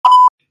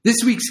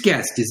This week's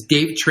guest is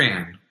Dave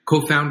Tran,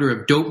 co-founder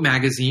of Dope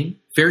Magazine,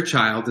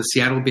 Farechild, a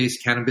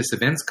Seattle-based cannabis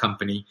events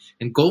company,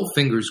 and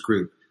Goldfingers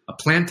Group, a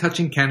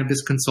plant-touching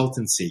cannabis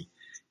consultancy.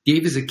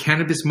 Dave is a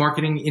cannabis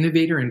marketing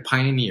innovator and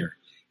pioneer.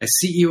 As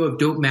CEO of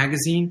Dope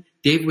Magazine,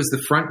 Dave was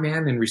the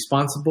frontman and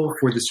responsible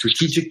for the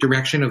strategic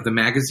direction of the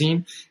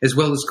magazine, as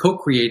well as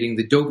co-creating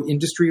the Dope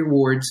Industry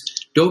Awards,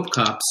 Dope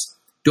Cups,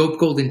 Dope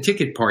Golden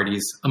Ticket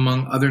Parties,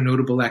 among other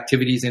notable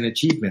activities and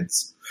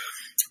achievements.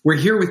 We're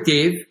here with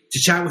Dave to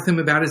chat with him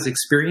about his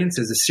experience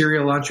as a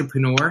serial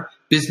entrepreneur,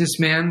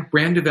 businessman,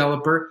 brand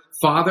developer,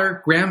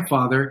 father,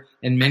 grandfather,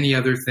 and many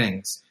other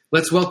things.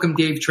 Let's welcome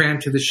Dave Tran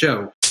to the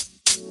show.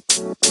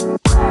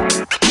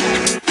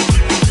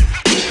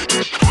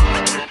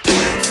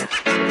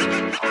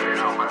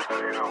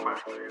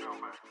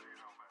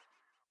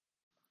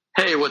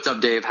 Hey, what's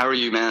up, Dave? How are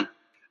you, man?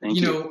 Thank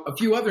you. A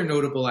few other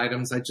notable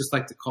items I'd just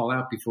like to call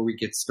out before we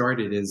get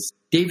started is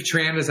Dave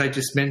Tran, as I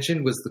just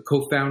mentioned, was the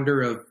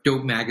co-founder of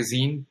Dope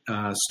Magazine,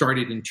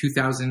 started in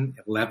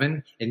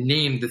 2011 and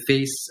named the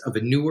face of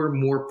a newer,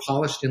 more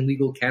polished and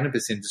legal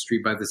cannabis industry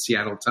by the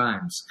Seattle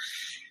Times.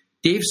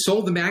 Dave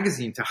sold the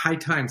magazine to High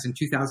Times in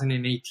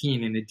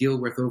 2018 in a deal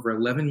worth over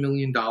 $11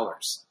 million.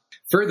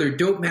 Further,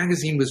 Dope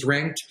Magazine was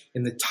ranked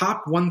in the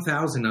top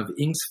 1,000 of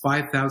Inc.'s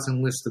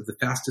 5,000 list of the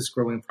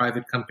fastest-growing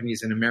private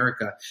companies in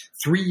America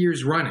 3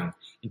 years running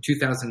in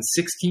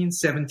 2016,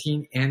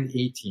 17, and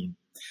 18.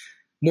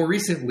 More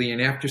recently,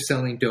 and after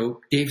selling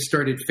Dope, Dave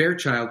started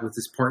Farechild with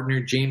his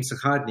partner James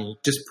Zachodny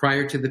just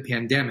prior to the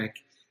pandemic,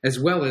 as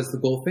well as the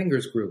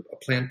Goldfingers Group, a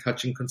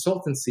plant-touching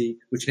consultancy,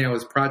 which now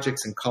has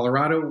projects in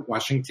Colorado,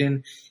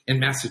 Washington, and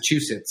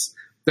Massachusetts.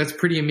 That's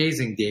pretty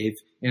amazing, Dave,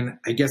 and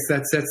I guess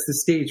that sets the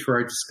stage for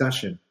our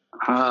discussion.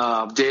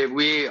 Dave,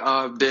 we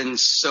have been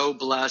so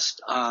blessed.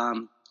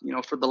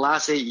 For the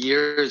last 8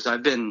 years,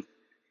 I've been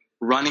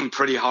running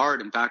pretty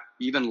hard. In fact,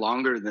 even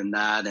longer than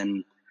that.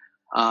 And,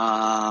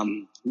 a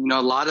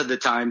lot of the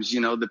times,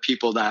 the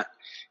people that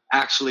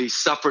actually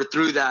suffer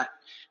through that,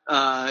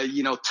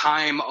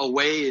 time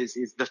away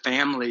is the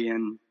family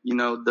and,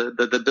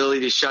 the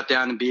ability to shut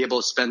down and be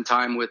able to spend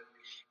time with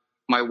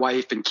my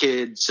wife and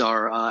kids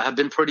have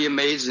been pretty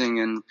amazing.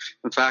 And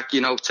in fact,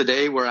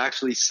 today we're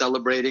actually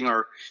celebrating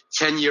our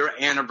 10-year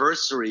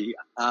anniversary,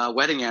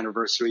 wedding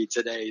anniversary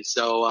today.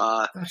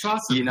 So, that's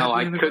awesome.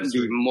 I couldn't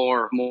be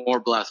more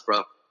blessed,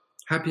 bro.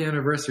 Happy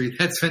anniversary.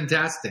 That's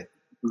fantastic.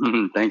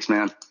 Thanks,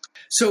 man.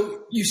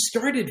 So you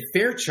started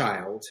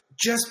Farechild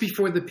just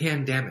before the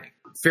pandemic.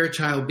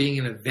 Farechild being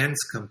an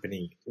events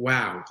company.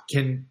 Wow.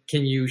 Can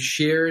you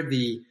share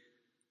the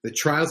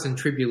trials and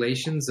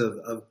tribulations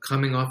of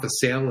coming off a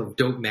sale of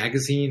Dope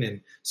Magazine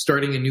and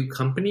starting a new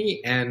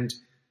company and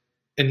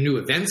a new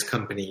events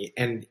company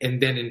and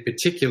then in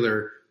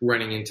particular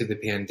running into the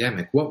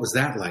pandemic? What was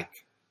that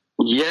like?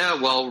 Yeah,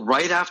 well,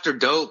 right after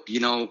Dope,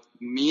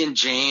 me and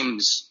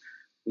James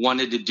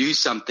wanted to do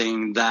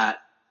something that,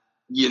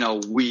 we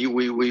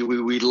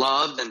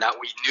loved and that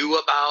we knew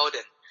about.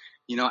 And,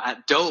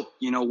 at Dope,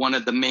 one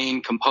of the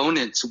main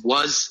components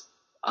was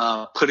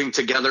putting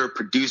together,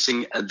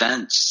 producing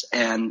events.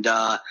 And,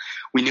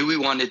 we knew we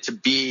wanted to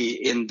be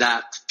in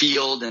that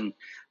field. And,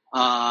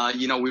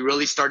 we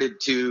really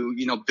started to,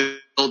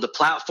 build a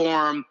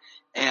platform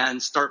and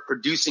start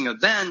producing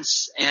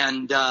events.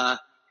 And,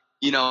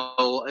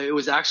 it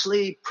was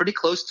actually pretty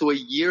close to a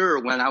year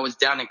when I was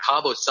down in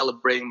Cabo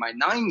celebrating my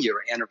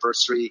 9-year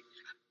anniversary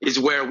is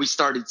where we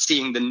started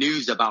seeing the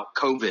news about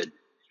COVID.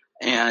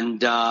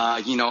 And,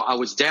 I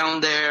was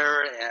down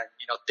there and,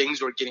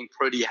 things were getting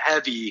pretty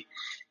heavy.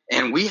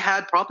 And we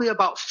had probably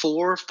about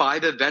 4 or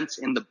 5 events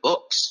in the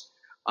books.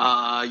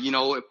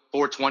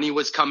 420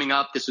 was coming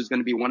up. This was going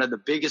to be one of the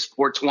biggest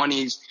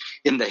 420s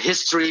in the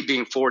history,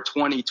 being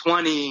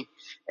 42020.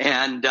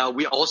 And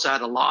we also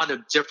had a lot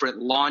of different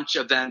launch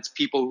events,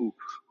 people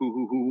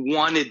who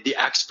wanted the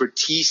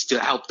expertise to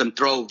help them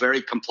throw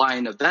very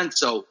compliant events.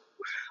 So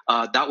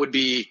that would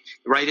be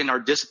right in our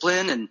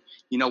discipline. And,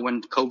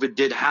 when COVID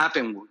did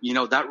happen,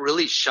 that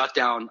really shut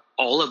down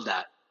all of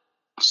that.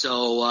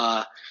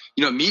 So,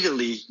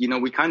 immediately,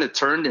 we kind of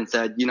turned and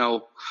said,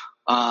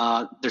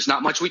 there's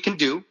not much we can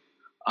do.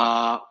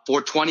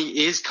 420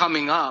 is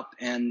coming up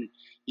and,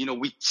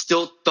 we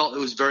still felt it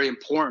was very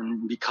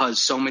important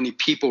because so many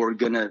people were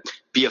going to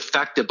be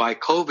affected by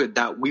COVID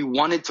that we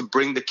wanted to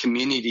bring the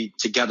community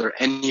together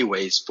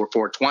anyways for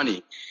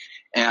 420.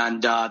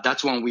 And,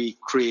 that's when we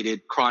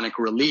created Chronic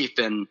Relief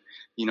and,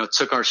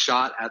 took our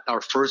shot at our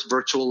first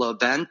virtual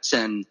event.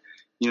 And,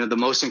 the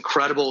most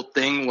incredible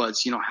thing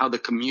was, how the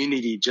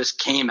community just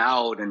came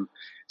out and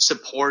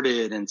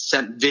supported and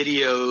sent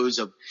videos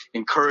of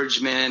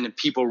encouragement, and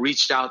people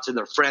reached out to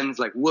their friends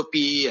like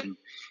Whoopi and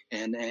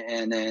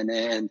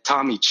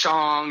Tommy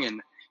Chong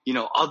and,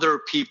 other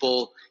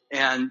people.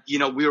 And,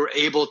 we were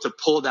able to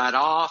pull that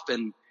off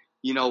and,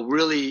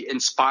 really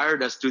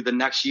inspired us through the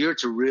next year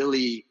to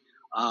really,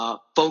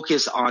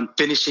 focus on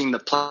finishing the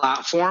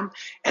platform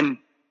and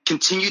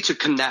continue to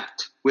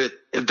connect with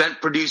event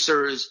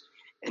producers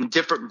and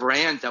different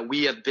brands that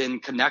we have been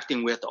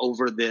connecting with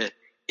over the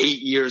 8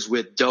 years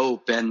with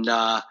Dope. And,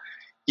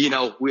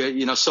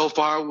 so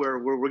far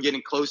we're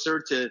getting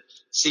closer to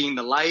seeing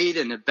the light,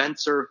 and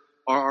events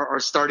are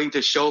starting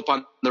to show up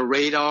on the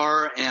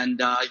radar. And,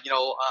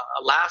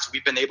 alas,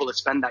 we've been able to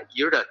spend that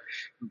year to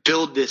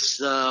build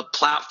this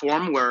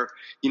platform where,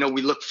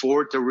 we look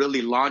forward to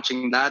really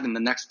launching that in the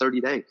next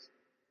 30 days.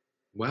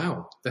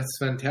 Wow, that's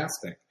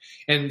fantastic.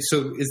 And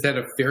so is that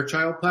a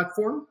Farechild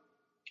platform?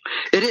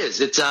 It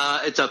is. It's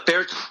a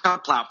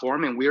Farechild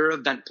platform, and we're an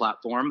event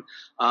platform.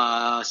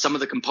 Some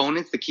of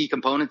the key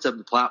components of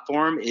the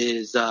platform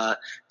is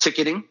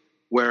ticketing,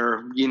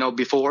 where,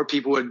 before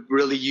people would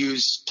really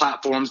use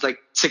platforms like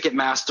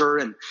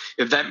Ticketmaster and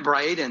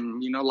Eventbrite,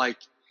 and,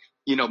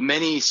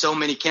 so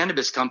many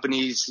cannabis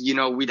companies,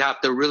 we'd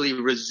have to really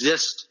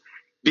resist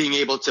being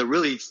able to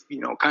really,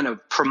 kind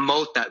of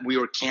promote that we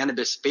were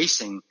cannabis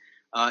facing,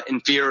 in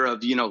fear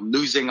of,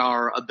 losing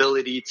our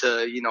ability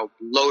to,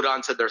 load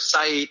onto their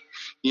site,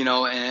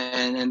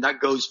 and that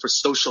goes for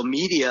social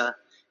media.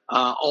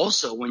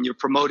 Also, when you're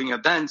promoting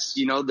events,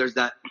 there's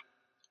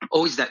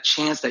always that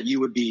chance that you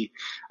would be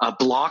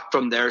blocked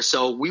from there.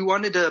 So we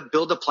wanted to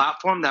build a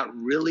platform that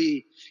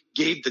really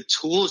gave the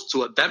tools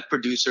to event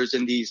producers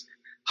in these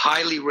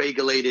highly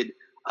regulated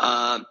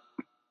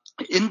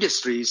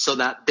industries, so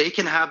that they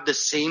can have the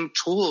same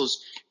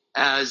tools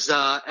as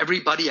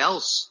everybody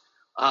else.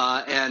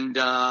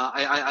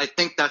 I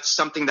think that's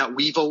something that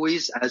we've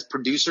always, as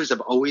producers,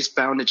 have always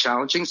found it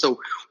challenging.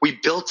 So we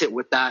built it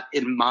with that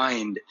in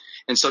mind.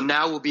 And so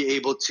now we'll be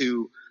able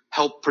to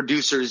help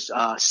producers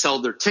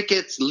sell their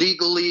tickets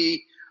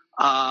legally,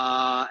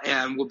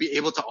 and we'll be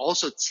able to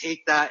also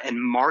take that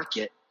and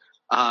market.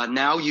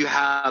 Now you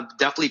have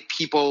definitely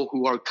people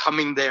who are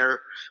coming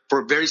there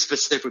for a very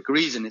specific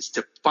reason. It's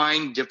to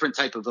find different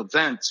type of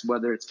events,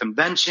 whether it's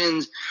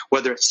conventions,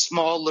 whether it's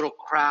small little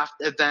craft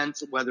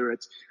events, whether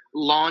it's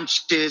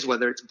launches,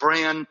 whether it's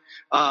brand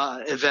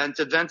events.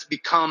 Events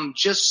become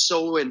just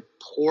so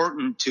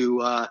important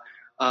to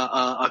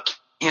a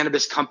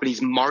cannabis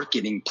company's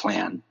marketing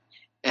plan.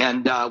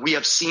 And we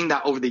have seen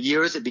that over the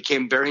years. It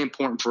became very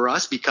important for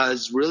us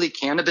because really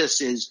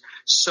cannabis is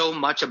so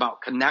much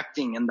about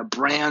connecting, and the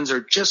brands are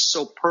just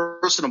so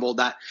personable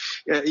that,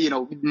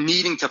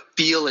 needing to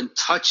feel and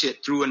touch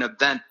it through an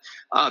event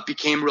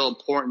became real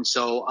important.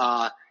 So,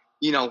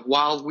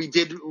 while we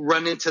did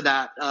run into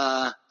that,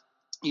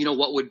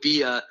 what would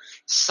be a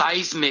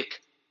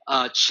seismic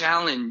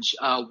challenge,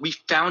 we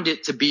found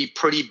it to be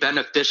pretty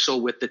beneficial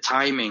with the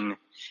timing.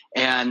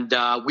 And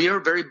we are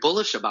very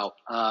bullish about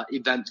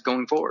events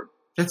going forward.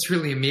 That's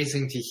really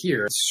amazing to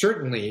hear.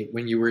 Certainly,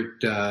 when you were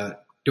at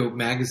Dope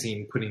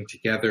Magazine putting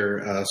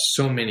together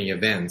so many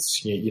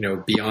events,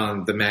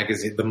 beyond the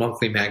magazine, the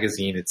monthly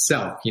magazine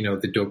itself,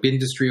 the Dope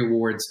Industry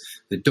Awards,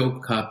 the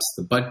Dope Cups,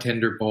 the Bud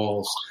Tender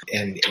Balls,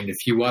 and a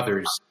few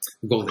others,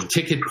 Golden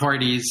Ticket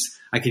Parties.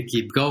 I could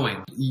keep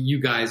going. You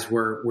guys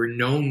were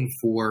known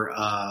for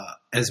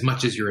as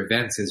much as your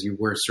events as you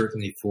were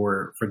certainly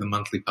for the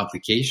monthly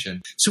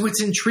publication. So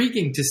it's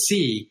intriguing to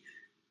see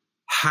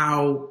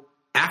how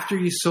after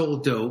you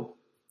sold Dope,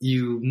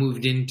 you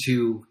moved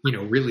into,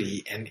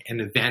 really an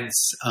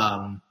events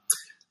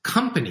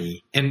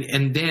company.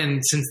 And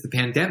then since the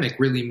pandemic,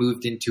 really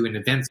moved into an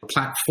events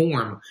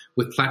platform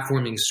with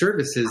platforming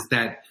services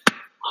that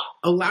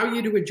allow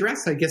you to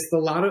address, I guess, a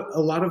lot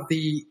of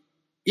the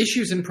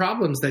issues and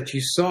problems that you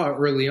saw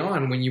early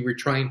on when you were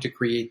trying to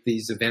create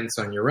these events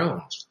on your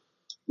own.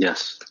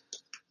 Yes,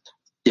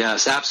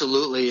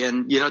 absolutely.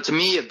 And, to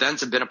me,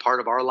 events have been a part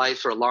of our life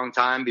for a long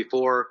time.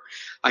 Before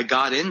I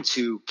got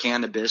into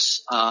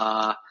cannabis,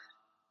 I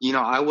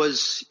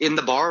was in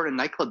the bar and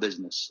nightclub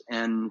business.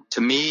 And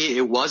to me,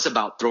 it was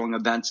about throwing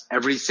events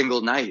every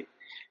single night.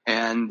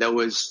 And there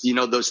was,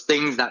 those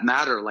things that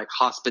matter, like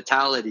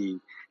hospitality,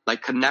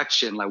 like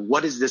connection, like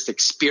what is this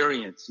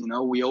experience?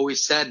 We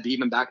always said,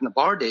 even back in the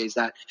bar days,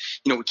 that,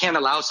 we can't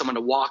allow someone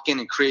to walk in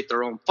and create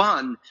their own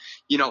fun.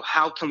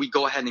 How can we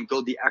go ahead and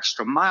go the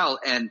extra mile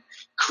and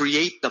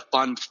create the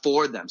fun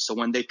for them? So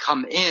when they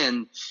come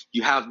in,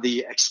 you have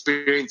the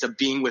experience of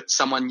being with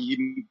someone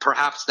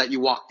perhaps that you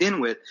walked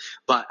in with,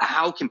 but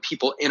how can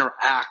people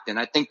interact? And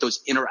I think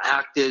those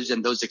interactives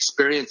and those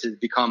experiences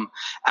become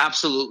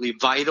absolutely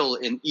vital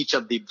in each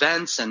of the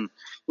events. And,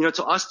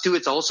 to us too,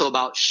 it's also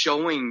about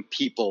showing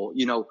people,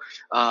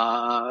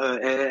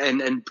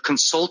 and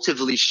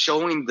consultatively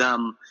showing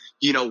them,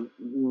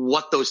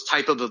 what those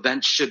type of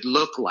events should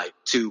look like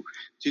to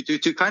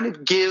kind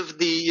of give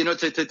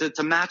the,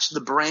 to match the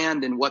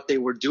brand and what they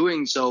were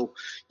doing. So,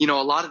 a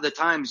lot of the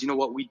times,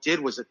 what we did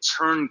was a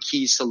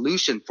turnkey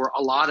solution for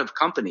a lot of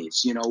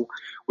companies.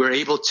 We're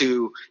able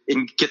to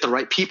get the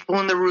right people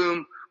in the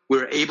room.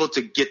 We're able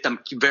to get them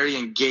very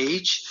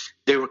engaged.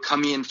 They were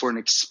coming in for an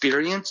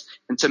experience.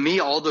 And to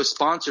me, all those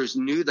sponsors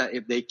knew that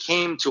if they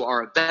came to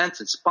our events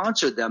and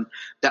sponsored them,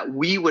 that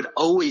we would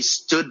always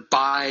stood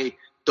by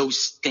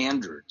those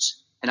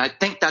standards. And I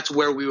think that's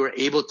where we were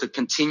able to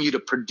continue to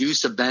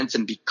produce events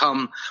and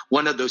become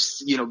one of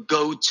those,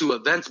 go-to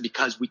events,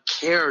 because we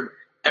cared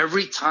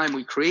every time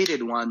we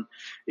created one.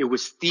 It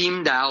was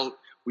themed out.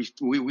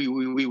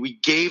 We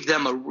gave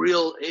them a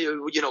real,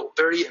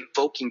 very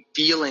invoking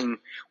feeling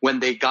when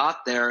they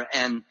got there.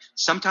 And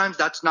sometimes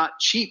that's not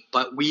cheap,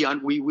 but we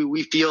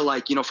feel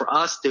like, for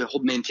us to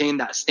maintain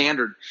that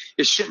standard,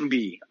 it shouldn't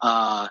be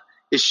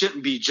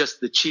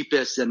just the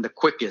cheapest and the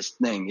quickest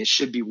thing. It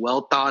should be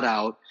well thought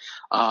out.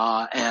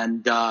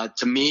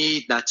 To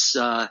me, that's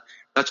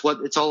what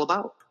it's all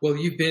about. Well,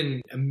 you've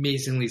been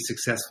amazingly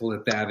successful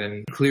at that,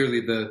 and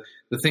clearly the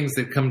things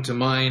that come to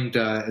mind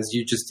as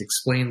you just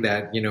explained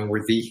that,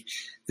 were the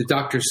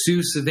Dr.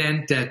 Seuss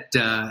event at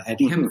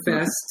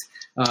HempFest.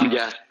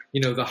 Yeah.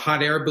 The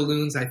hot air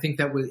balloons. I think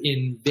that was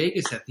in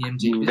Vegas at the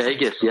MJ.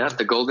 Vegas, yeah,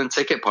 the golden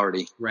ticket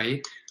party.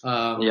 Right.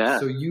 Yeah.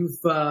 So you've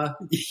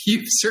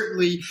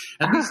certainly,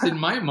 at least in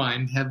my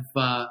mind,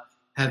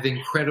 have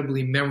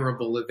incredibly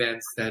memorable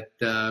events that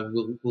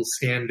will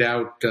stand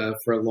out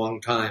for a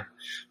long time.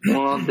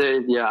 Well,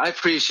 Dave, yeah, I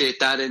appreciate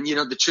that. And,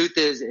 the truth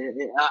is,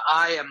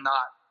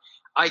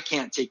 I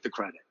can't take the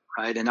credit,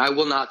 right? And I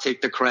will not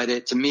take the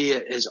credit. To me,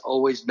 it has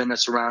always been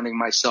surrounding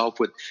myself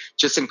with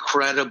just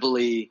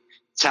incredibly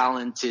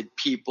talented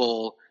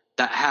people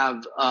that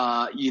have,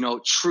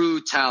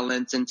 true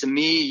talent. And to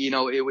me,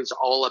 it was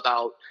all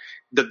about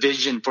the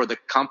vision for the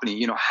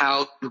company.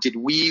 How did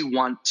we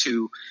want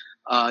to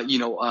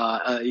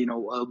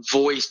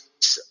voice,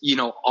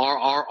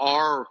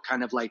 our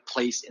kind of like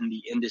place in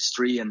the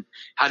industry, and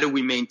how do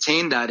we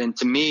maintain that? And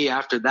to me,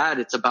 after that,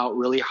 it's about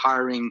really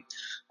hiring,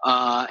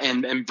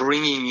 and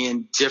bringing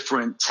in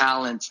different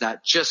talents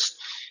that just,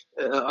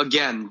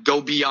 again,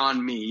 go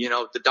beyond me.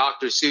 The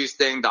Dr. Seuss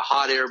thing, the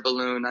hot air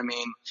balloon. I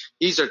mean,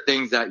 these are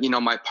things that,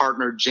 my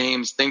partner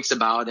James thinks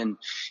about, and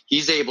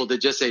he's able to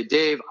just say,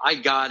 Dave, I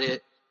got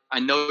it. I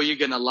know you're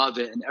going to love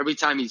it. And every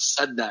time he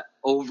said that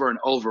over and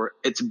over,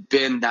 it's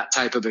been that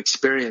type of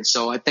experience.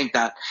 So I think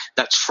that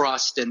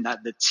trust and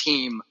that the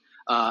team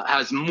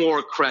has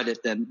more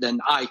credit than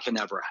I can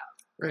ever have.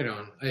 Right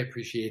on. I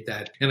appreciate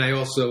that. And I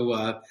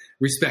also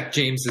respect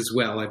James as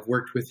well. I've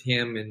worked with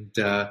him, and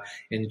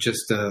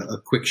just a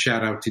quick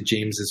shout out to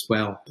James as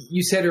well.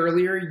 You said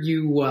earlier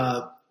you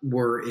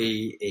were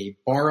a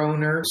bar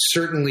owner,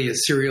 certainly a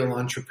serial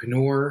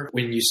entrepreneur.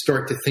 When you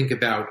start to think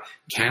about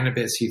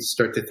cannabis, you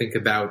start to think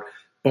about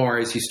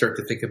bars, you start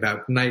to think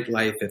about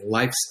nightlife and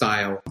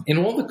lifestyle and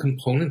all the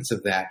components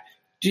of that.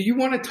 Do you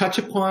want to touch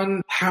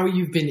upon how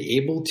you've been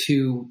able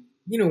to,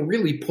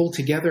 really pull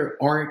together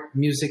art,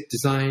 music,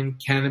 design,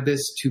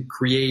 cannabis to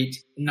create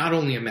not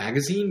only a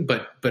magazine,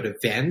 but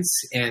events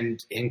and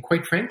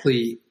quite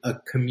frankly, a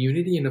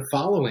community and a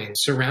following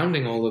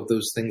surrounding all of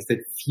those things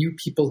that few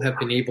people have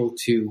been able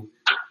to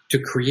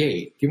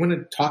create? Do you want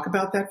to talk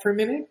about that for a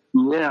minute?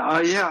 Yeah,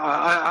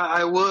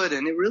 I would.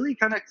 And it really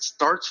kind of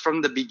starts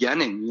from the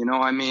beginning,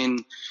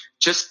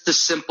 just the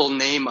simple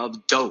name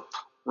of dope,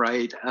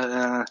 right?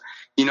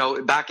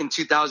 Back in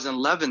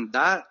 2011,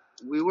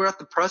 we were at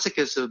the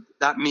precipice of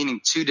that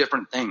meaning two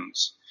different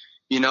things.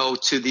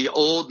 To the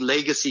old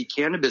legacy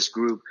cannabis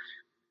group,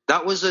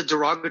 that was a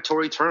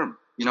derogatory term.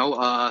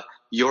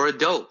 You're a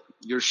dope.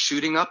 You're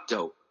shooting up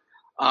dope.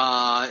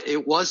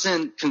 It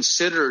wasn't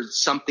considered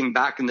something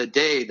back in the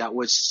day that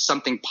was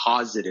something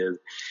positive.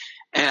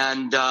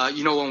 And,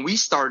 when we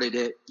started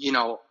it,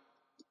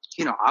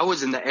 I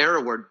was in the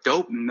era where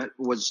dope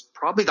was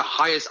probably the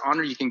highest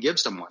honor you can give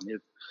someone.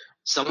 If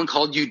someone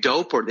called you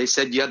dope or they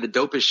said you had the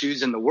dopest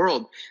shoes in the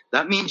world,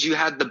 that means you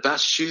had the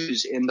best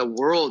shoes in the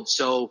world.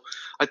 So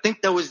I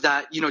think there was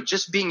that,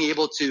 just being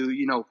able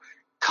to,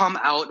 come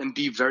out and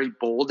be very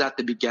bold at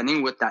the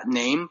beginning with that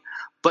name,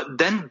 but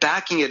then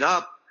backing it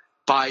up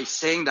by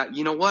saying that,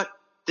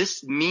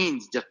 this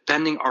means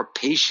defending our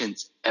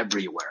patients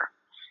everywhere.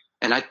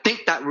 And I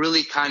think that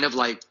really kind of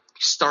like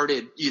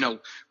started,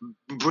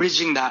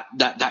 bridging that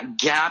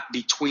gap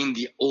between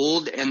the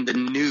old and the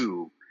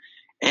new.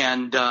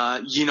 And,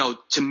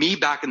 to me,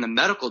 back in the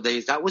medical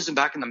days, that wasn't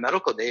back in the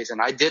medical days.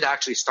 And I did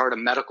actually start a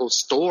medical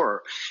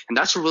store. And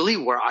that's really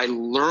where I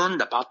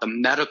learned about the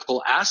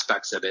medical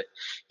aspects of it.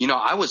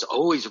 I was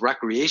always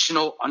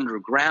recreational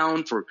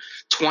underground for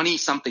 20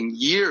 something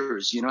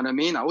years. You know what I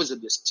mean? I was a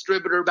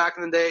distributor back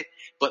in the day,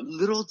 but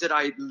little did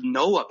I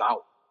know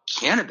about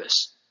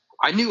cannabis.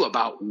 I knew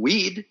about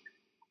weed.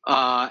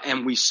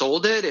 And we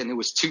sold it, and it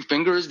was 2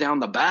 fingers down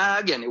the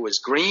bag, and it was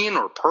green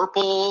or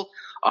purple.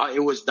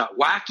 It was the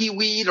wacky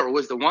weed, or it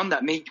was the one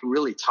that made you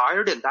really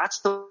tired. And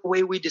that's the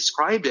way we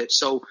described it.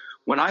 So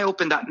when I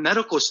opened that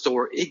medical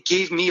store, it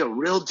gave me a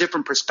real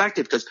different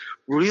perspective because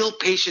real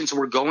patients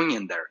were going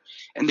in there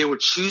and they were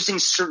choosing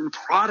certain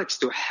products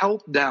to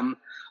help them.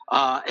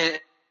 And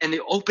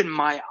it opened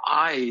my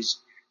eyes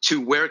to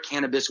where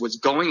cannabis was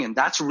going. And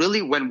that's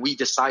really when we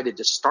decided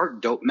to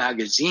start Dope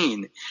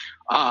Magazine,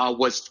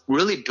 was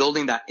really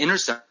building that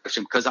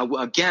intersection. Because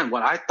again,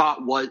 what I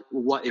thought what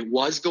it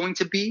was going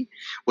to be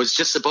was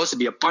just supposed to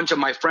be a bunch of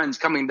my friends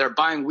coming there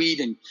buying weed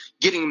and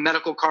getting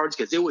medical cards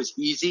because it was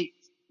easy.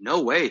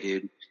 No way,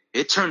 dude.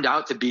 It turned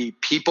out to be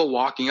people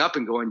walking up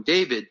and going,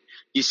 David,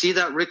 you see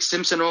that Rick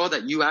Simpson oil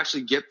that you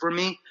actually get for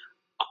me?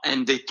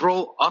 And they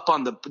throw up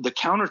on the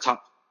countertop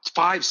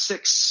 5,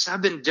 6,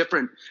 7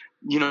 different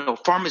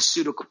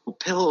pharmaceutical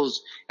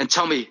pills and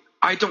tell me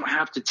I don't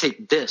have to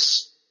take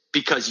this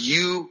because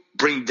you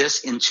bring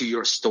this into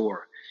your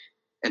store.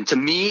 And to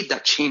me,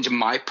 that changed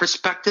my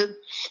perspective.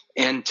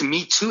 And to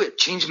me too, it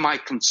changed my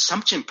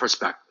consumption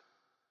perspective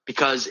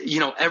because,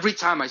 every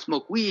time I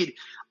smoke weed,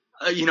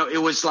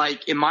 it was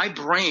like in my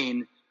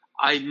brain,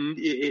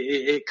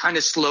 it kind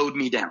of slowed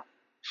me down.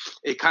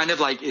 It kind of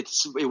like it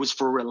was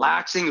for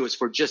relaxing. It was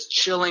for just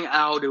chilling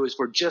out. It was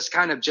for just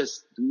kind of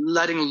just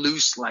letting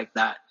loose like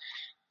that.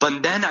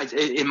 But then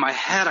in my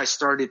head, I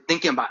started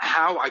thinking about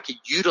how I could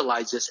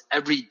utilize this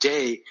every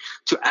day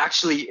to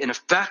actually, in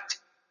effect,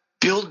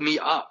 build me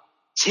up,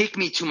 take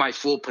me to my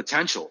full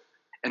potential.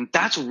 And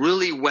that's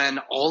really when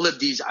all of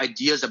these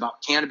ideas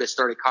about cannabis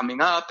started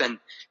coming up. And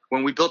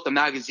when we built the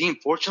magazine,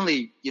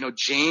 fortunately,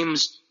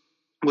 James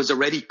was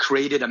already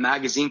created a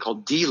magazine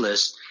called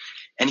D-List.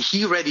 And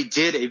he already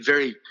did a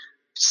very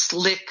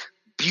slick,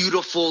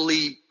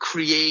 beautifully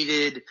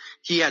created.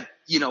 He had,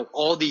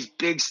 all these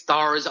big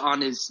stars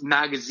on his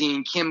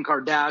magazine, Kim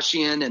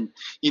Kardashian and,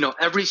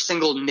 every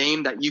single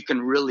name that you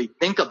can really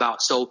think about.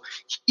 So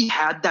he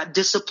had that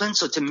discipline.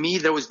 So to me,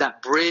 there was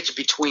that bridge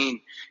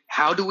between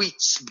how do we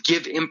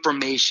give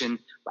information,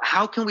 but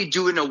how can we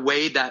do it in a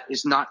way that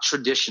is not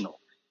traditional?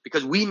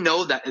 Because we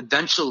know that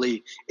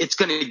eventually it's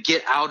going to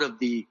get out of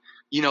the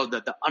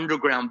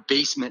underground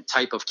basement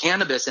type of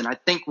cannabis. And I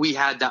think we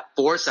had that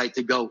foresight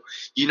to go,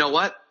 you know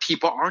what?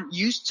 People aren't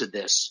used to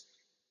this,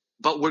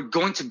 but we're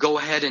going to go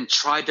ahead and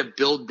try to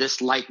build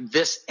this like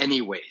this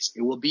anyways.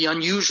 It will be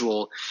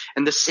unusual.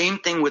 And the same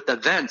thing with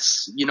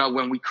events.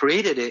 When we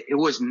created it, it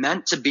was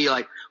meant to be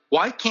like,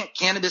 why can't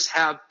cannabis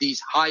have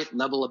these high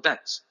level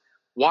events?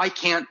 Why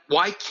can't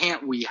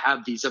we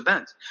have these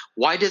events?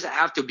 Why does it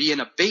have to be in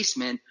a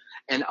basement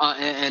and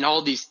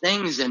all these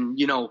things? And,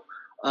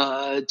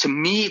 to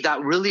me,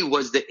 that really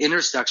was the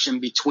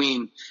intersection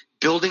between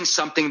building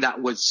something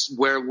that was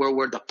where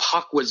the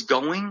puck was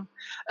going,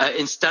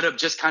 instead of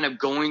just kind of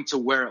going to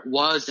where it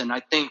was. And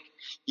I think,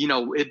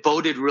 it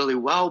boded really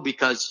well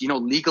because,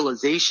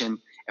 legalization,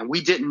 and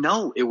we didn't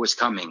know it was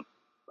coming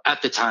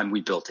at the time we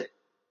built it.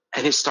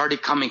 And it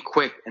started coming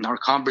quick and our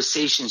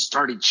conversation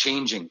started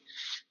changing.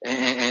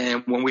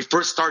 And when we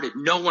first started,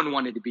 no one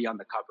wanted to be on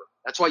the cover.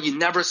 That's why you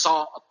never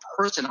saw a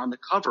person on the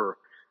cover,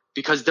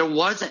 because there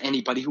wasn't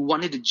anybody who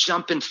wanted to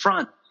jump in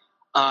front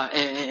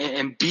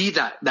and be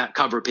that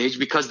cover page,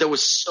 because there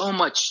was so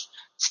much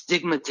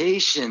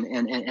stigmatization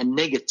and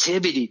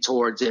negativity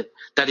towards it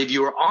that if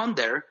you were on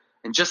there,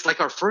 and just like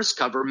our first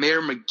cover,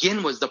 Mayor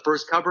McGinn was the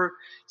first cover,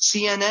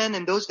 CNN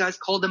and those guys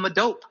called him a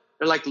dope.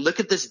 They're like, look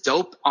at this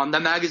dope on the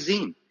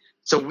magazine.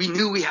 So we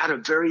knew we had a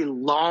very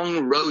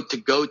long road to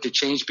go to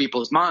change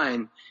people's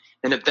mind,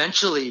 and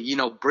eventually,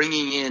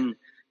 bringing in,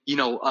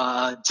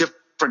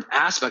 different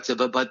aspects of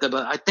it. But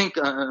I think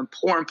an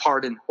important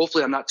part, and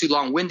hopefully I'm not too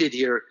long-winded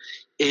here,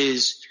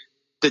 is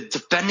the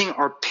defending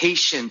our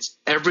patients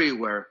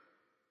everywhere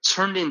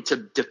turned into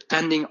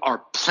defending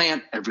our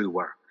plant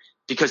everywhere.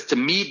 Because to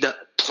me,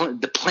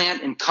 the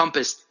plant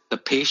encompassed the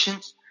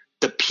patients,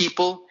 the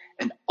people,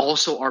 and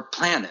also our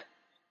planet.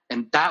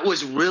 And that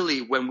was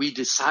really when we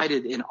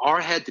decided in our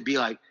head to be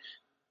like,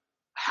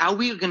 how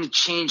we are going to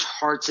change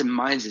hearts and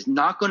minds is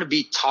not going to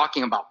be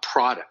talking about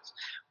products,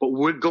 but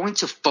we're going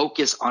to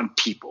focus on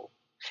people.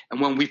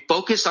 And when we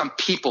focus on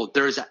people,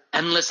 there is an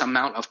endless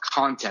amount of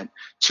content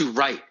to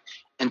write.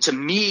 And to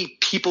me,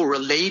 people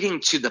relating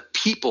to the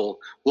people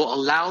will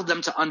allow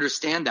them to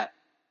understand that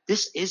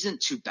this isn't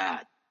too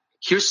bad.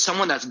 Here's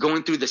someone that's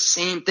going through the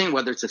same thing,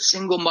 whether it's a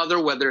single mother,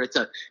 whether it's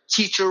a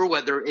teacher,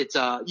 whether it's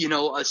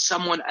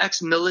someone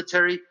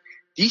ex-military.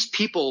 These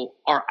people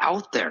are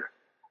out there.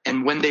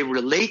 And when they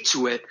relate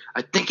to it,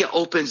 I think it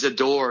opens the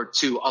door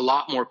to a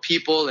lot more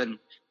people. And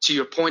to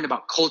your point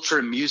about culture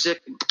and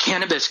music,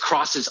 cannabis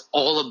crosses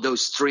all of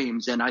those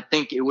streams. And I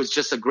think it was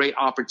just a great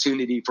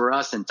opportunity for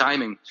us and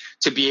timing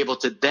to be able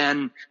to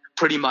then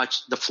pretty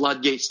much the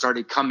floodgates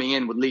started coming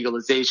in with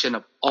legalization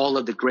of all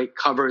of the great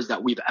covers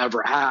that we've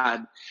ever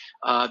had.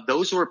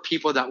 Those were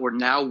people that were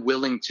now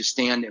willing to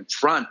stand in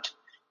front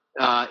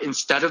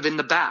instead of in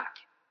the back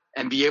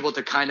and be able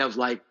to kind of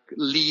like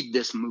lead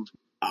this movement.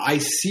 I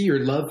see your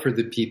love for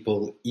the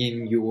people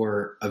in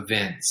your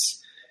events.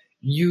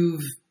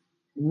 You've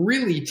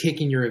really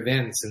taken your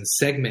events and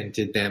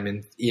segmented them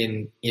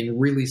in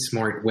really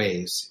smart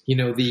ways.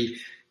 The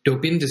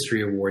Dope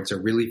Industry Awards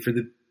are really for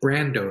the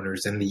brand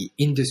owners and the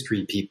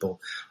industry people.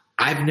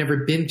 I've never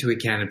been to a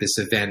cannabis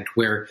event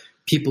where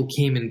people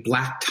came in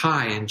black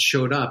tie and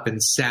showed up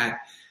and sat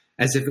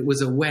as if it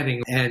was a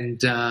wedding and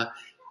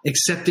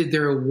accepted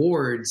their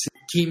awards,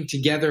 came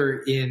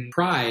together in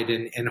pride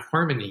and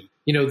harmony.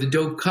 The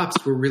Dope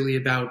Cups were really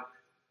about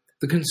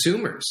the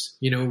consumers,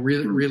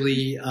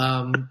 really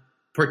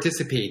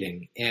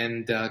participating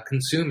and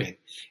consuming.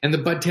 And the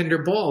Bud Tender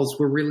Balls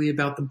were really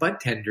about the bud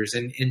tenders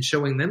and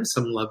showing them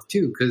some love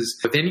too, because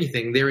if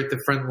anything, they're at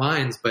the front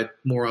lines, but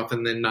more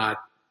often than not,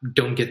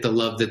 don't get the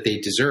love that they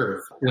deserve,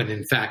 when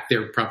in fact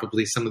they're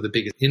probably some of the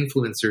biggest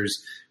influencers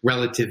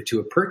relative to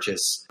a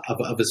purchase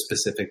of a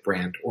specific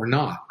brand or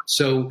not.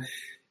 So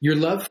Your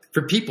love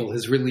for people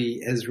has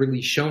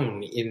really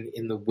shown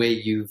in the way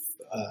you've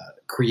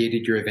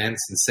created your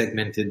events and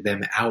segmented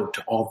them out,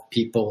 all the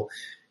people,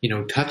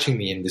 touching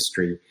the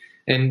industry.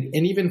 And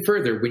even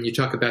further, when you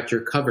talk about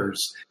your covers,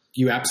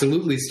 you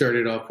absolutely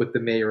started off with the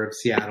mayor of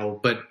Seattle,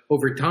 but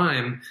over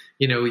time,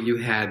 you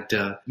had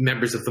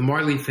members of the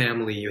Marley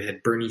family, you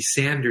had Bernie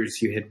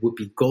Sanders, you had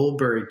Whoopi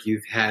Goldberg,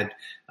 you've had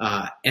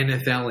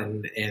NFL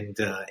and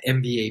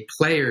NBA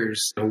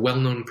players,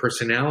 well-known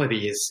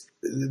personalities.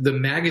 The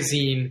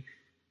magazine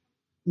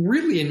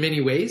really, in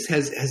many ways,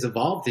 has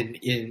evolved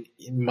in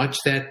much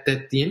that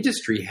the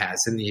industry has,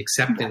 and the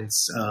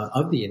acceptance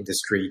of the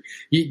industry.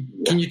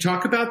 Can you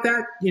talk about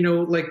that?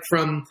 Like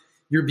from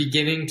your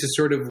beginning to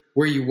sort of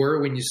where you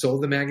were when you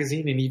sold the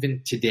magazine, and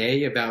even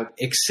today, about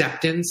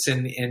acceptance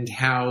and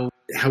how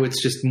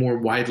it's just more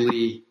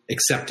widely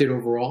accepted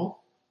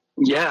overall?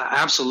 Yeah,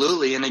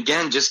 absolutely. And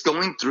again, just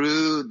going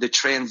through the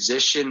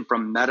transition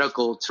from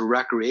medical to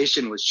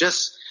recreation was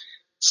just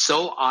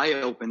so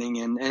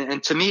eye-opening.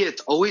 And to me,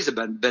 it's always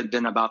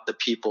been about the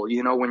people.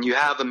 When you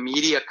have a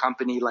media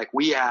company like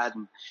we had,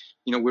 and,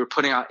 we were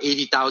putting out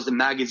 80,000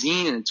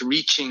 magazines, and it's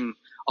reaching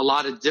a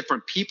lot of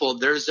different people,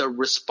 there's a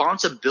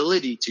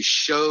responsibility to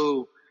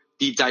show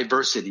the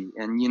diversity.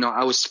 And,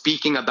 I was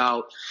speaking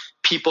about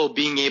people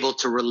being able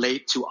to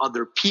relate to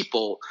other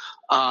people.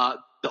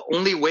 The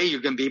only way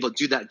you're going to be able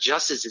to do that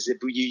justice is if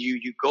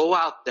you go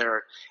out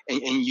there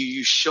and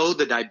you show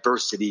the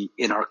diversity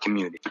in our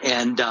community.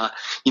 And,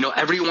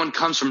 everyone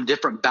comes from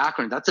different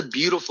backgrounds. That's a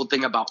beautiful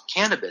thing about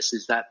cannabis,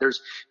 is that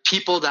there's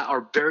people that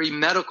are very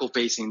medical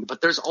facing,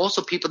 but there's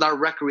also people that are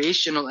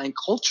recreational and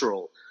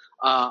cultural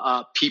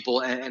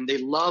people, and they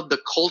love the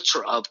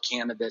culture of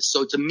cannabis.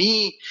 So to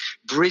me,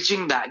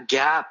 bridging that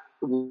gap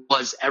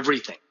was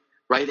everything,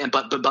 right? And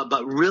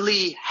but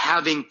really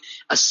having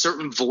a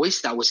certain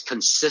voice that was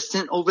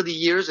consistent over the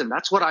years, and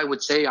that's what I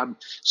would say I'm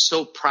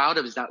so proud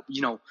of, is that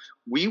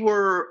we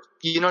were,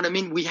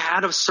 we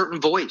had a certain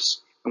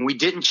voice, and we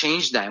didn't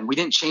change that, and we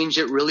didn't change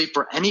it really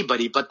for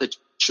anybody. But the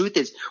truth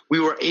is,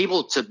 we were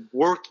able to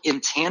work in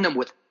tandem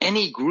with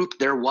any group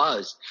there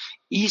was.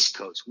 East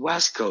Coast,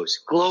 West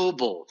Coast,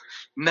 global,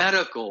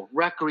 medical,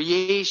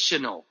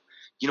 recreational,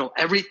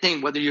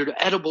 everything, whether you're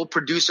the edible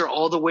producer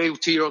all the way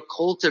to your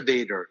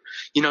cultivator,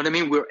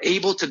 We're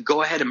able to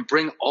go ahead and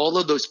bring all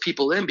of those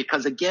people in,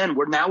 because again,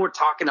 we're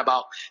talking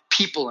about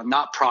people and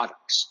not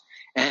products.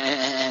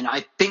 And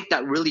I think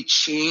that really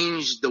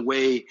changed the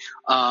way,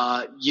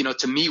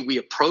 to me, we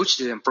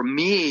approached it. And for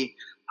me,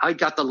 I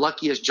got the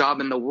luckiest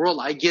job in the world.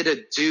 I get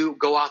to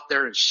go out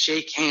there and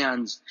shake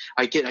hands.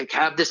 I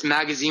have this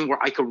magazine where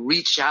I could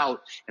reach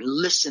out and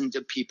listen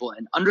to people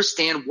and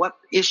understand what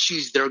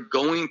issues they're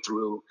going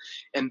through.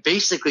 And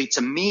basically,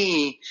 to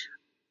me,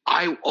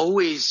 I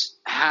always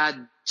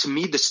had,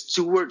 the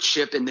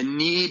stewardship and the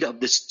need of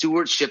the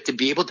stewardship to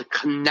be able to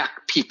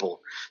connect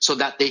people so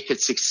that they could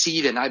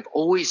succeed. And I've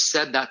always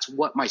said that's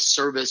what my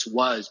service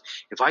was.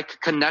 If I could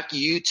connect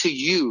you to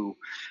you,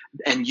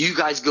 and you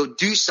guys go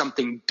do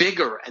something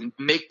bigger and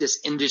make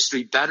this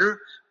industry better,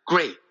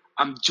 great.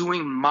 I'm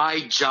doing my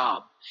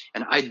job.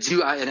 And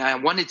I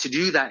wanted to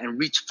do that and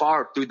reach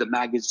far through the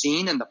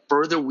magazine. And the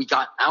further we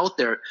got out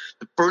there,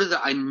 the further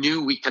I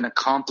knew we can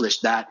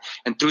accomplish that.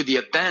 And through the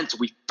events,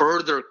 we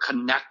further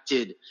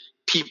connected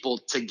people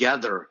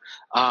together.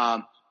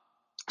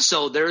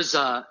 So there's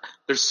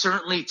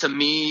certainly, to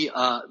me,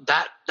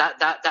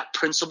 that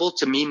principle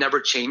to me never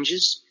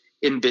changes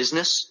in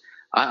business.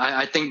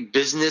 I think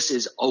business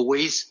is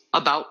always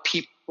about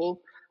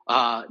people,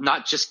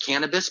 not just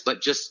cannabis,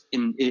 but just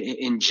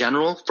in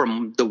general,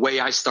 from the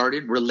way I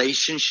started,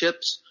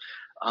 relationships,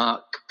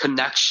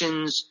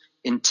 connections,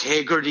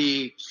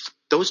 integrity.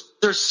 Those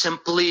are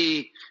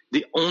simply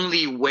the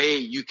only way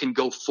you can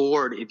go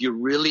forward if you're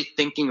really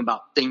thinking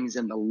about things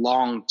in the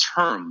long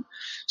term.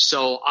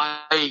 So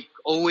I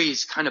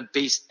always kind of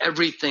base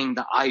everything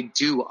that I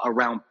do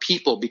around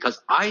people,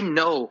 because I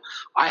know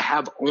I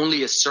have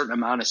only a certain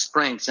amount of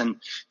strengths. And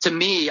to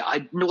me,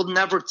 I will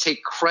never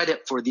take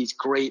credit for these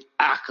great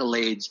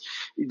accolades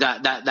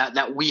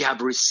that we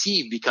have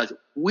received, because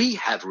we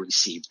have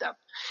received them.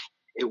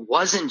 It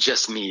wasn't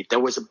just me. There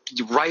was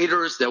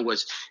writers, there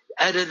was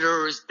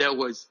editors, there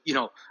was,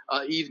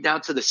 even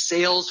down to the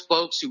sales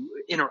folks who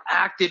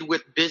interacted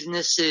with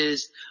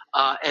businesses,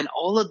 and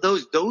all of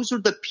those are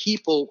the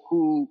people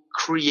who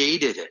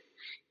created it.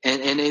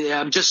 And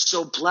I'm just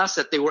so blessed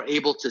that they were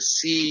able to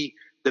see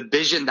the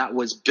vision that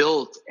was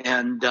built.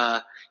 And,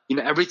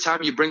 every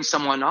time you bring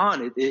someone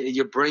on,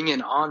 you're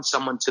bringing on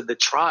someone to the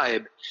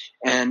tribe.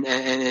 And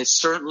it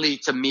certainly,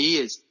 to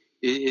me,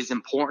 is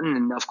important.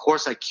 And of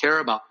course, I care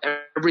about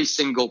every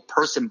single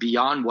person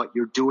beyond what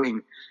you're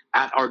doing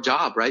at our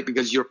job, right?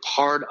 Because you're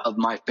part of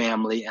my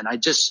family. And I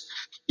just,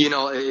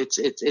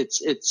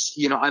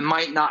 I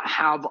might not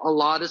have a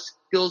lot of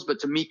skills, but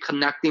to me,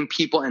 connecting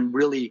people and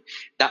really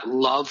that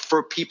love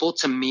for people,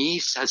 to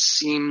me, has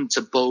seemed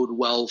to bode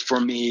well for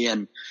me.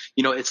 And,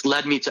 it's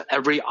led me to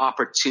every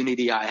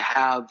opportunity I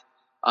have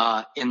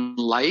in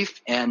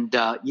life. And,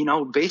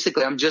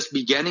 basically I'm just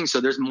beginning.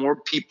 So there's more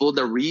people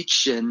to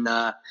reach, and,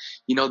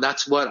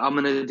 that's what I'm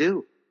going to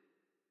do.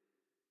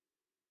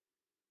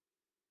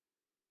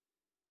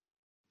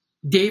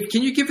 Dave,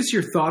 can you give us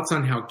your thoughts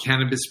on how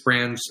cannabis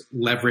brands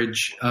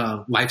leverage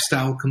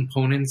lifestyle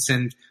components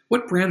and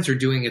what brands are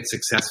doing it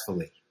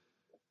successfully?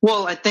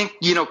 Well, I think,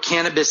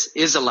 cannabis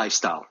is a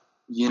lifestyle,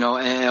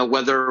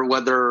 whether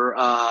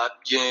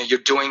you're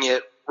doing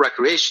it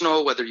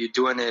recreational, whether you're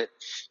doing it,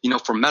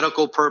 for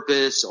medical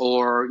purpose,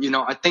 or,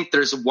 I think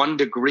there's one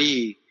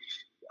degree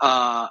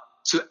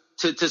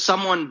to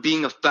someone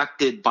being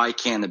affected by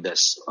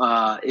cannabis,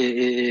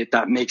 if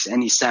that makes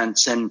any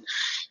sense. And,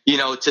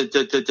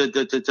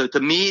 to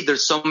me,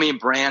 there's so many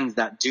brands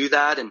that do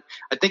that. And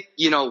I think,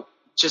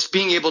 just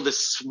being able to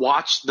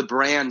watch the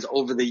brands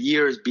over the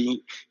years,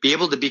 be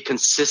able to be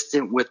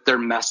consistent with their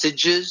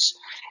messages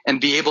and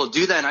be able to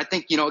do that. And I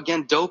think,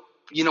 again, Dope,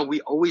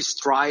 we always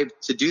strive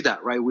to do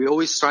that, right? We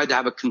always strive to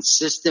have a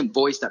consistent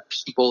voice that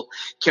people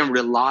can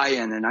rely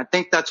on. And I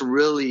think that's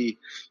really,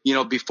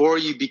 before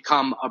you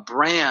become a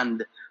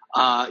brand,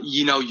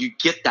 you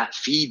get that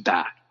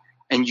feedback.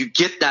 And you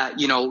get that,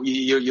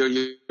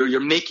 you're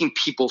making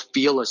people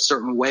feel a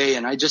certain way.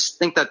 And I just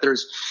think that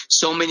there's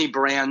so many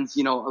brands,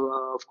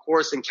 of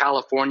course in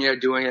California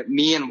doing it.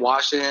 Me in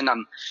Washington,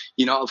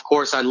 of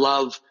course I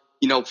love,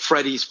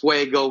 Freddy's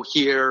Fuego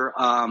here.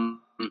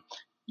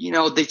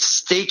 They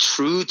stay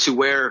true to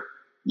where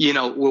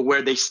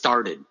they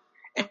started.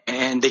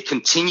 And they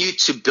continue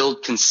to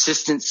build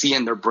consistency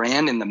in their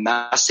brand and the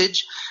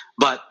message.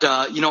 But,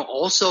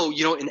 also,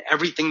 in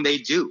everything they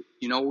do,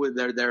 with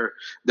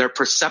their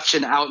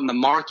perception out in the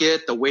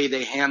market, the way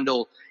they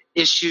handle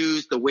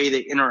issues, the way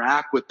they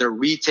interact with their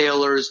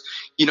retailers,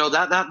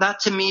 that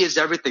to me is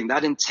everything.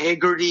 That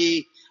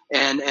integrity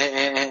and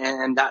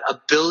that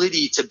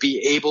ability to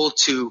be able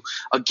to,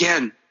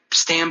 again,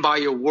 stand by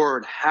your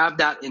word, have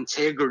that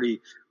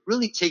integrity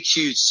really takes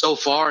you so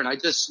far. And I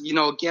just,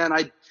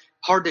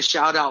 hard to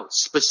shout out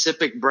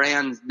specific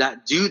brands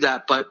that do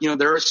that, but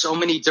there are so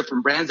many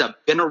different brands that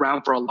have been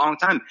around for a long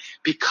time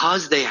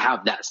because they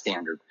have that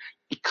standard,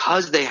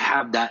 because they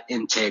have that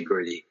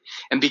integrity,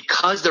 and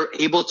because they're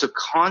able to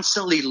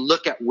constantly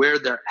look at where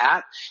they're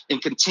at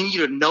and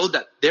continue to know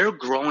that they're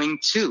growing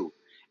too,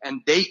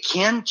 and they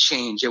can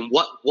change, and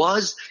what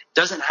was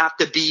doesn't have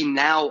to be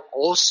now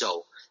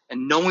also,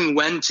 and knowing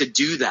when to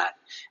do that.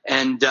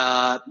 And,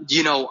 there's,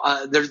 you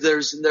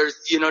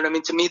know what I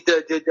mean? To me,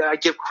 I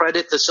give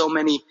credit to so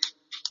many,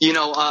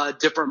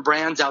 different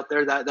brands out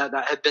there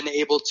that have been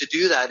able to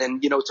do that.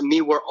 And, to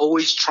me, we're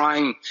always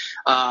trying,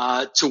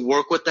 to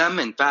work with them.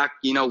 In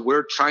fact,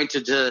 we're trying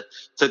to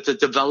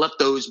develop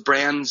those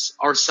brands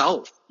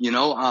ourselves.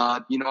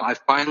 I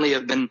finally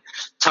have been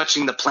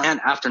touching the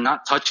plant after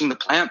not touching the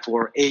plant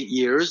for 8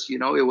 years.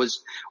 It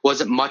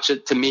wasn't much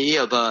to me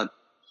of a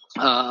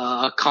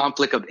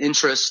conflict of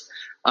interest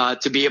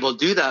to be able to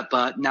do that.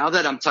 But now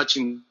that I'm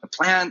touching the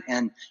plant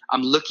and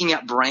I'm looking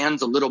at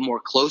brands a little more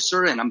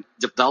closer and I'm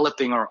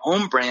developing our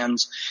own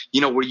brands,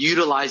 we're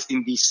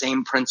utilizing these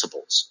same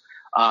principles,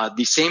 that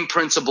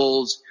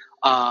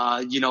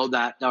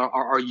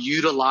are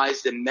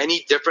utilized in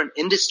many different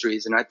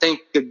industries. And I think,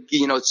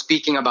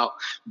 speaking about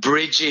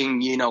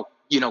bridging,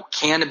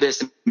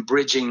 cannabis and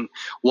bridging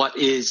what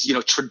is,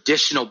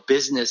 traditional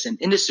business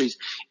and industries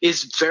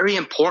is very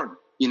important.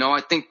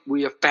 I think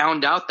we have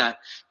found out that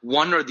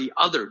one or the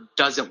other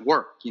doesn't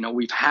work.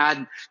 We've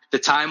had the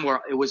time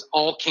where it was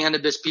all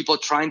cannabis people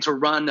trying to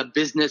run a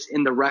business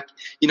in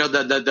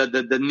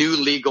the new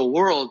legal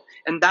world,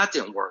 and that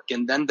didn't work.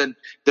 And then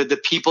the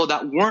people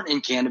that weren't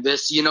in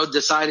cannabis,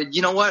 decided,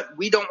 what,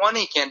 we don't want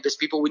any cannabis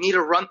people. We need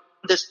to run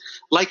this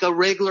like a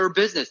regular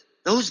business.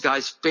 Those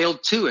guys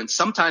failed too, and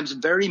sometimes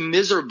very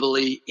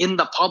miserably in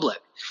the public,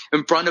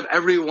 in front of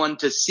everyone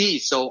to see.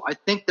 So I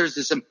think there's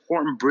this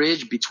important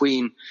bridge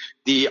between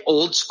the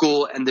old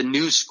school and the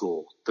new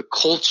school, the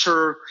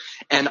culture,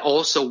 and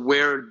also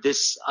where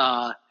this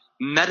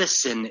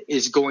medicine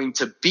is going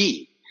to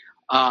be.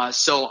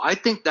 So I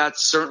think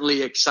that's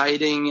certainly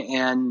exciting.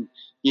 And,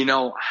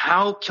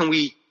 how can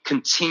we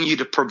continue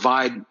to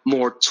provide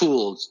more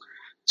tools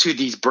to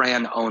these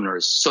brand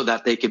owners so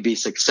that they could be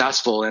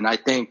successful? And I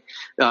think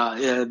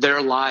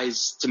there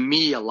lies, to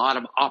me, a lot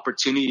of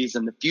opportunities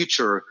in the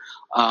future,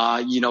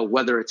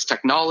 whether it's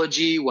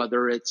technology,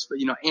 whether it's,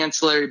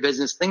 ancillary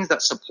business, things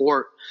that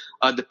support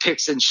the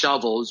picks and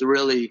shovels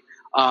really,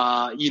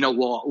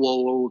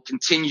 will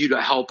continue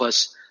to help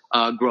us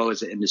grow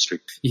as an industry.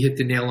 You hit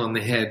the nail on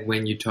the head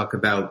when you talk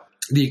about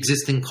the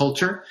existing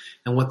culture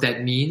and what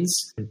that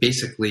means, and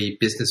basically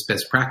business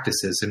best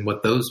practices and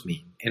what those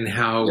mean, and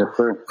how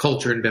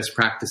culture and best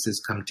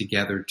practices come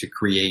together to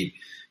create,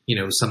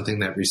 something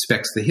that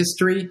respects the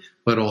history,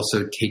 but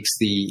also takes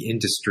the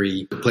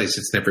industry to a place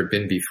it's never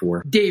been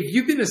before. Dave,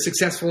 you've been a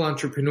successful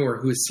entrepreneur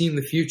who has seen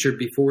the future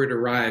before it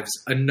arrives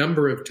a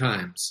number of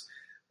times.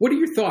 What are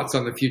your thoughts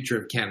on the future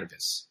of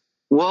cannabis?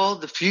 Well,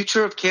 the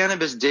future of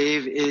cannabis,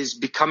 Dave, is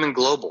becoming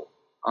global.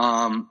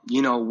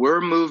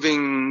 We're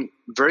moving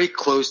very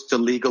close to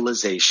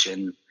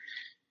legalization.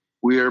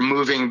 We are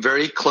moving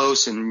very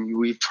close, and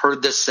we've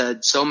heard this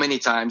said so many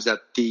times that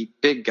the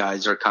big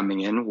guys are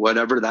coming in,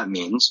 whatever that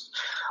means.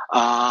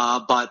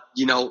 But,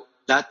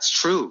 that's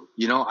true.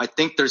 I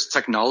think there's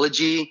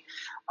technology,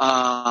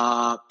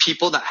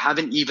 people that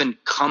haven't even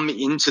come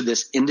into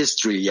this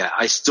industry yet.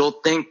 I still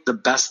think the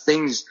best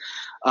things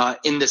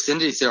in this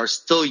industry are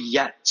still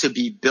yet to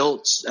be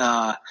built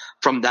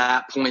from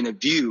that point of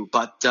view.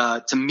 But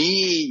to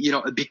me,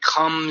 it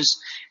becomes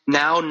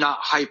now not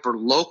hyper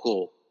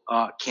local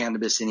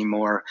cannabis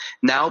anymore.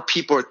 Now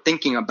people are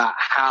thinking about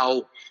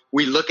how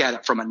we look at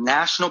it from a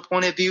national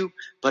point of view,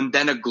 but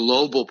then a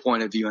global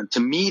point of view. And to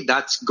me,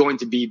 that's going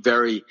to be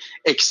very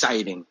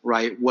exciting,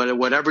 right?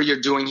 Whatever you're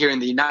doing here in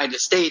the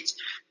United States,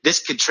 this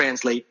could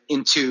translate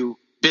into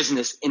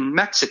business in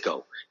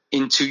Mexico,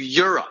 into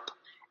Europe.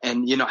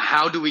 And,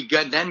 how do we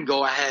then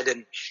go ahead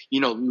and,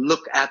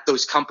 look at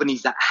those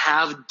companies that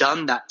have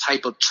done that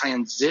type of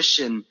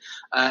transition?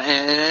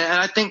 And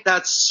I think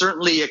that's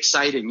certainly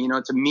exciting.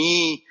 To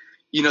me,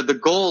 the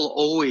goal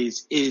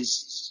always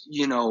is,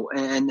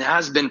 and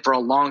has been for a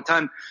long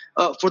time,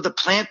 for the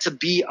plant to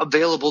be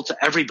available to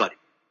everybody.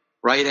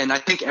 Right. And I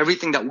think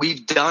everything that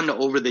we've done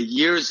over the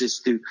years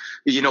is to,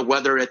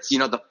 whether it's,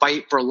 the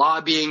fight for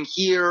lobbying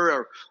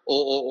here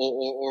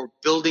or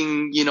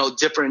building,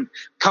 different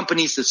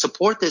companies to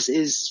support this,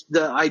 is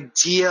the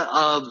idea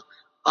of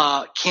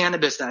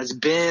cannabis that has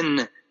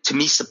been, to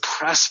me,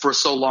 suppressed for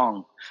so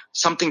long.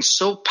 Something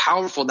so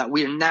powerful that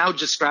we are now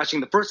just scratching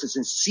the surface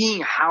and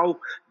seeing how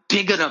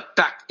big an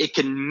effect it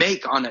can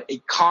make on an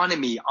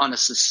economy, on a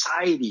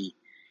society.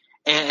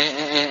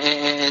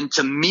 And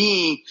to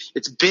me,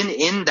 it's been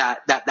in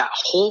that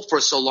hole for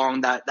so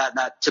long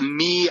that to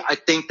me, I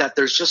think that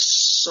there's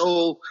just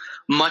so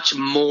much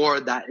more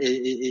that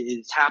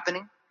is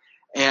happening.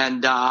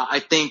 And I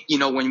think,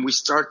 when we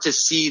start to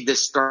see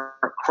this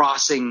start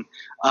crossing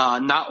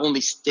not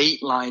only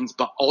state lines,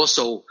 but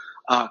also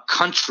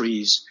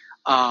countries,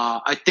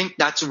 I think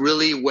that's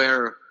really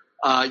where,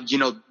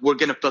 we're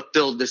going to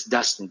fulfill this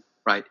destiny.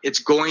 Right. It's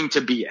going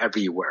to be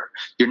everywhere.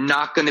 You're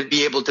not going to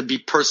be able to be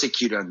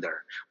persecuted on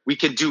there. We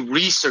could do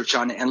research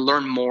on it and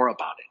learn more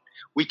about it.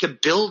 We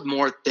could build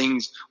more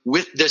things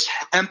with this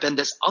hemp and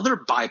this other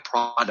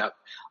byproduct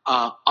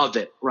of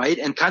it. Right.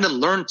 And kind of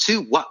learn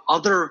too what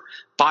other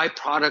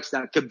byproducts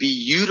that could be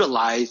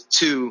utilized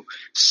to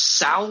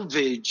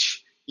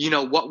salvage,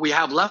 what we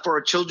have left for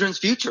our children's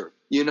future.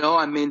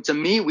 To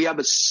me, we have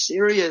a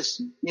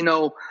serious,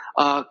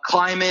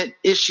 climate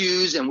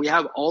issues, and we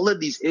have all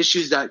of these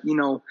issues that,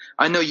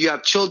 I know you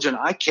have children.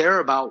 I care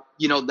about,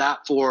 that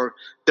for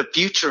the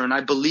future. And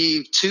I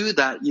believe too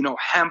that,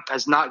 hemp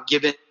has not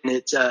given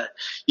its,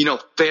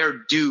 fair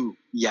due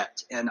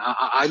yet. And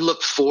I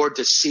look forward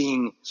to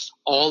seeing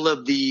all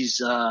of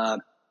these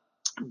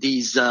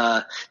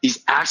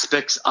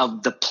aspects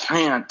of the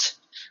plant,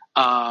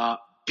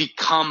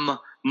 become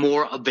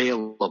more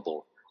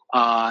available.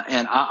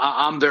 And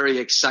I'm very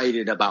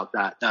excited about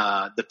that,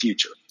 the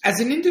future. As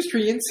an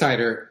industry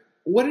insider,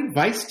 what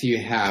advice do you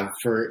have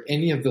for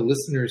any of the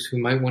listeners who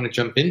might want to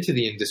jump into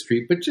the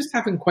industry, but just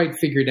haven't quite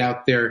figured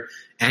out their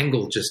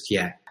angle just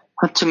yet?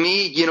 To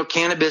me,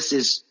 cannabis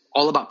is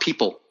all about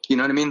people. You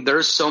know what I mean?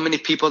 There's so many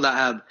people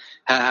that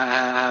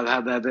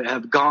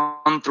have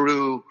gone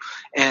through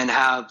and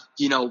have,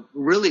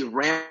 really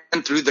ran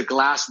through the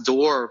glass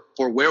door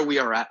for where we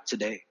are at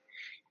today.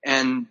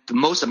 And the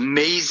most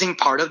amazing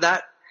part of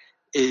that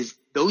is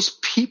those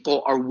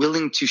people are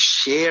willing to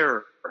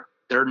share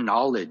their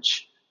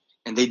knowledge.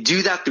 And they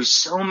do that through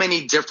so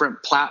many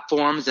different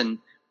platforms. And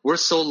we're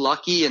so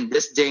lucky in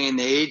this day and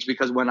age,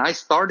 because when I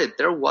started,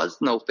 there was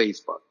no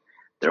Facebook.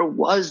 There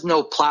was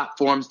no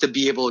platforms to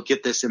be able to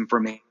get this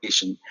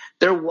information.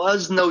 There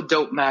was no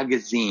Dope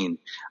Magazine.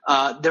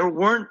 There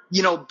weren't,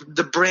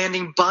 the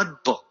branding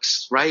bud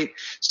books, right?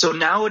 So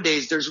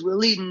nowadays there's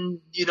really,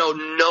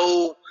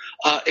 no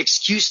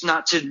excuse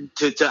not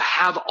to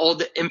have all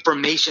the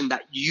information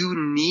that you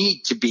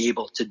need to be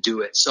able to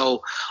do it.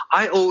 So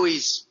I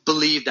always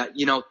believe that,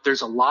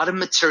 there's a lot of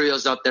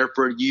materials out there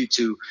for you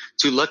to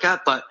look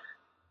at, but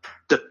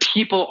the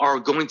people are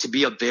going to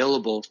be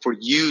available for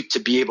you to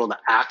be able to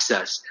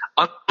access,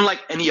 unlike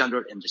any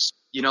other industry,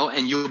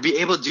 and you'll be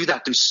able to do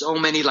that through so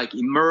many, like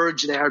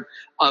Emerge. They have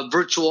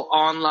virtual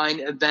online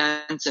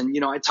events. And,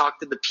 I talked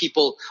to the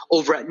people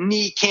over at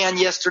NECAN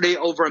yesterday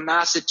over in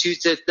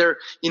Massachusetts. They're,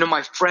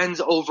 my friends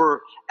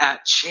over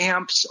at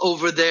Champs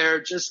over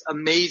there, just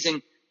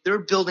amazing. They're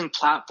building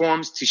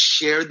platforms to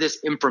share this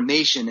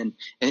information.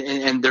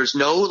 And there's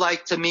no,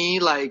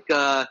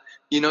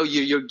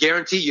 you're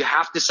guaranteed you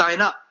have to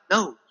sign up.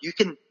 No, you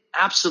can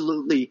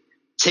absolutely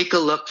take a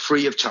look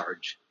free of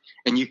charge.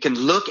 And you can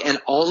look, and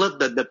all of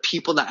the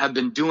people that have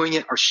been doing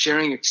it are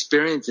sharing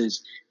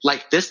experiences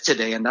like this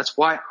today. And that's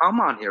why I'm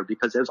on here,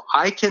 because if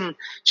I can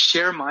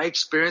share my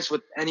experience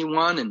with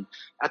anyone and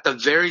at the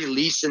very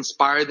least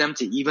inspire them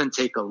to even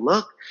take a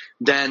look,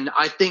 then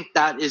I think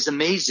that is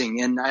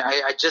amazing. And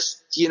I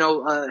just,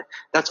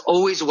 that's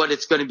always what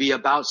it's going to be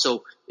about.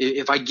 So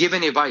if I give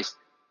any advice,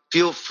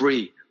 feel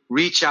free,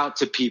 reach out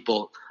to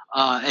people.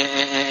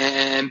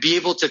 and be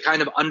able to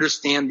kind of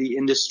understand the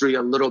industry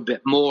a little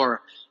bit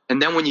more.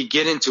 And then when you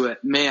get into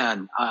it,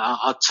 man,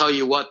 I'll tell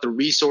you what, the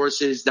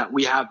resources that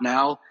we have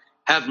now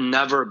have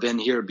never been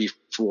here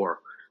before.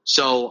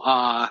 So,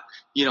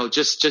 you know,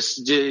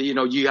 you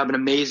know, you have an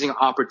amazing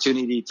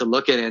opportunity to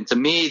look at it. And to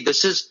me,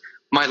 this is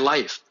my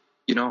life.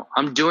 You know,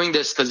 I'm doing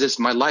this because it's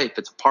my life.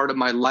 It's a part of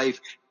my life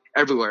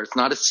everywhere. It's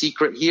not a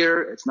secret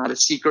here. It's not a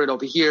secret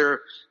over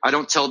here. I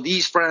don't tell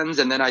these friends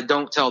and then I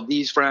don't tell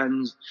these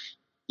friends.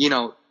 You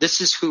know,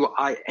 this is who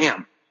I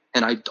am.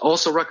 And I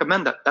also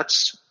recommend that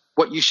that's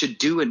what you should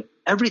do in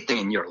everything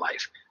in your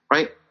life,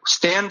 right?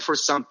 Stand for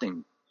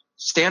something.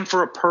 Stand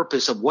for a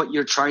purpose of what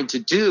you're trying to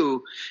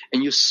do.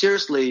 And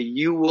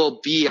you will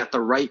be at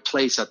the right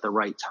place at the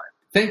right time.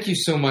 Thank you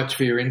so much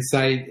for your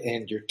insight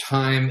and your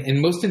time.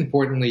 And most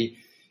importantly,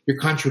 your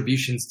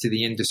contributions to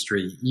the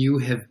industry. You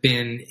have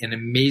been an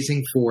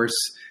amazing force.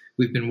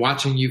 We've been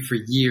watching you for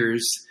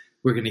years.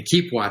 We're going to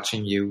keep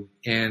watching you.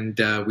 And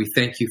we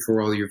thank you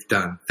for all you've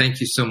done. Thank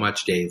you so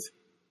much, Dave.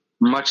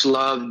 Much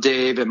love,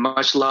 Dave, and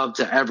much love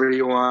to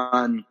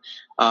everyone.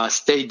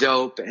 Stay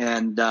dope,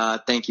 and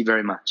thank you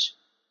very much.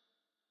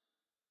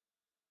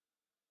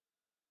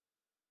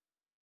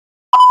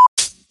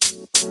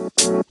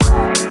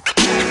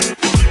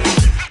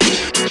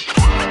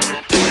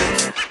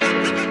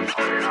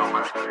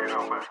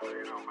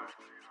 You know, man.